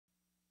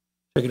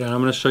Check it out,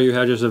 I'm going to show you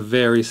how just a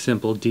very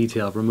simple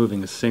detail of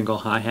removing a single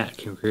hi-hat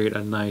can create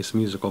a nice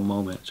musical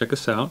moment. Check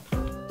this out.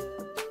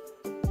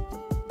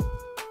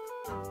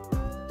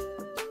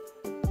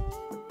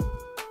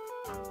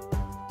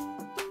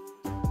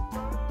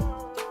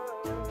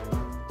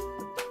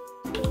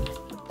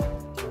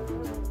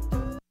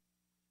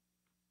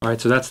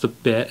 Alright, so that's the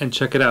bit, and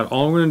check it out.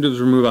 All we're going to do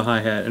is remove a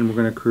hi-hat and we're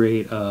going to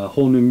create a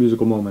whole new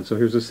musical moment. So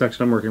here's the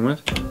section I'm working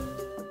with.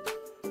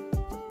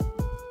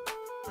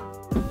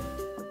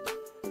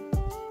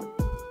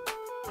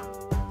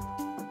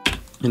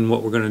 And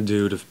what we're going to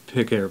do to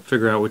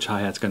figure out which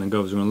hi-hat's going to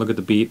go is we're going to look at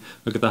the beat,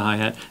 look at the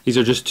hi-hat. These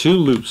are just two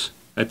loops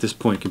at this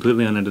point,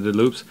 completely unedited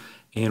loops.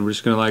 And we're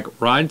just going to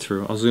like ride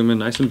through. I'll zoom in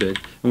nice and big.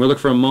 And we'll look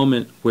for a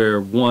moment where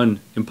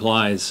one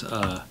implies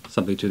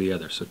something to the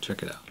other. So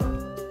check it out.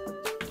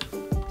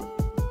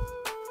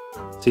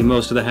 See,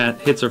 most of the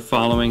hits are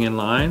following in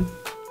line.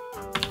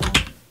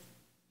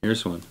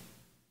 Here's one.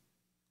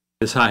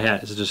 This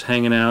hi-hat is just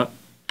hanging out,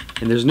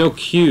 and there's no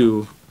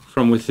cue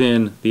from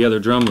within the other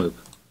drum loop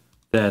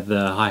that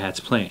the hi-hat's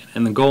playing.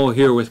 And the goal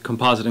here with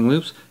compositing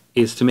loops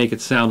is to make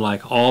it sound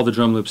like all the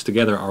drum loops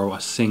together are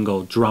a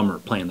single drummer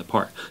playing the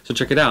part. So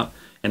check it out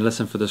and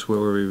listen for this where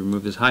we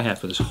remove this hi-hat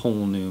for this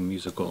whole new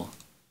musical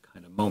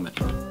kind of moment.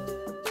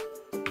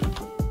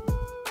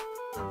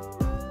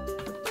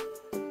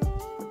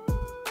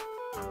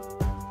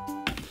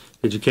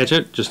 Did you catch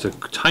it? Just a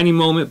tiny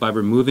moment. By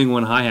removing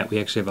one hi-hat, we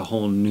actually have a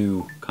whole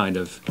new kind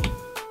of...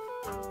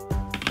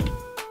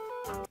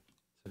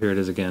 So here it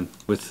is again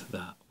with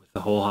the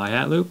whole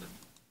hi-hat loop.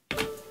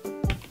 I'll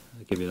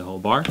give you the whole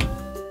bar.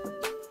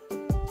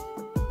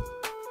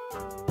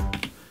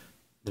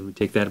 Then we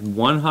take that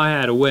one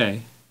hi-hat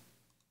away.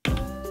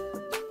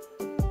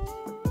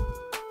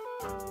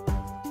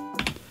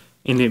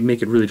 And to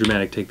make it really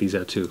dramatic, take these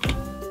out too.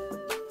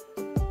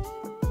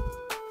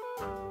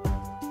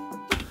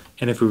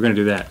 And if we were going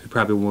to do that, we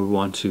probably would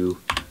want to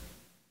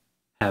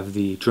have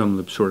the drum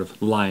loop sort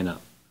of line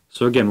up.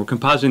 So again, we're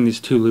compositing these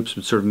two loops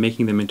and sort of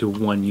making them into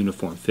one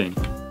uniform thing.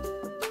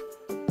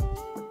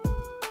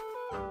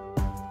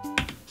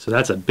 So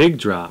that's a big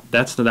drop.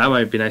 That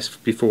might be nice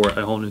before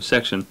a whole new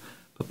section.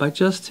 But by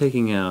just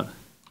taking out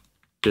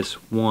this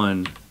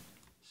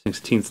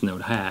 1/16th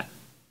note hat,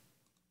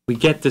 we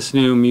get this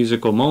new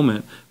musical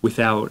moment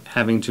without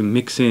having to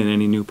mix in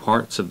any new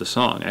parts of the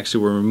song.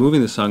 Actually, we're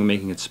removing the song and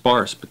making it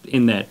sparse, but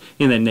in that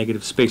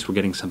negative space, we're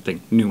getting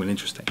something new and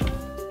interesting.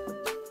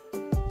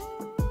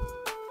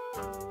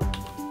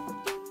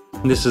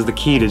 And this is the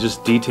key to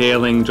just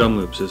detailing drum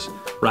loops, is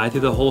ride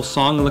through the whole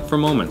song and look for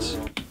moments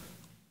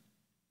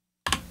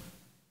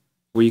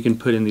where you can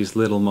put in these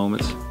little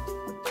moments.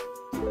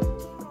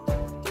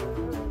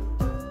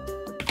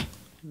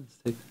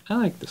 I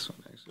like this one,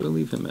 actually. We'll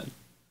leave him in.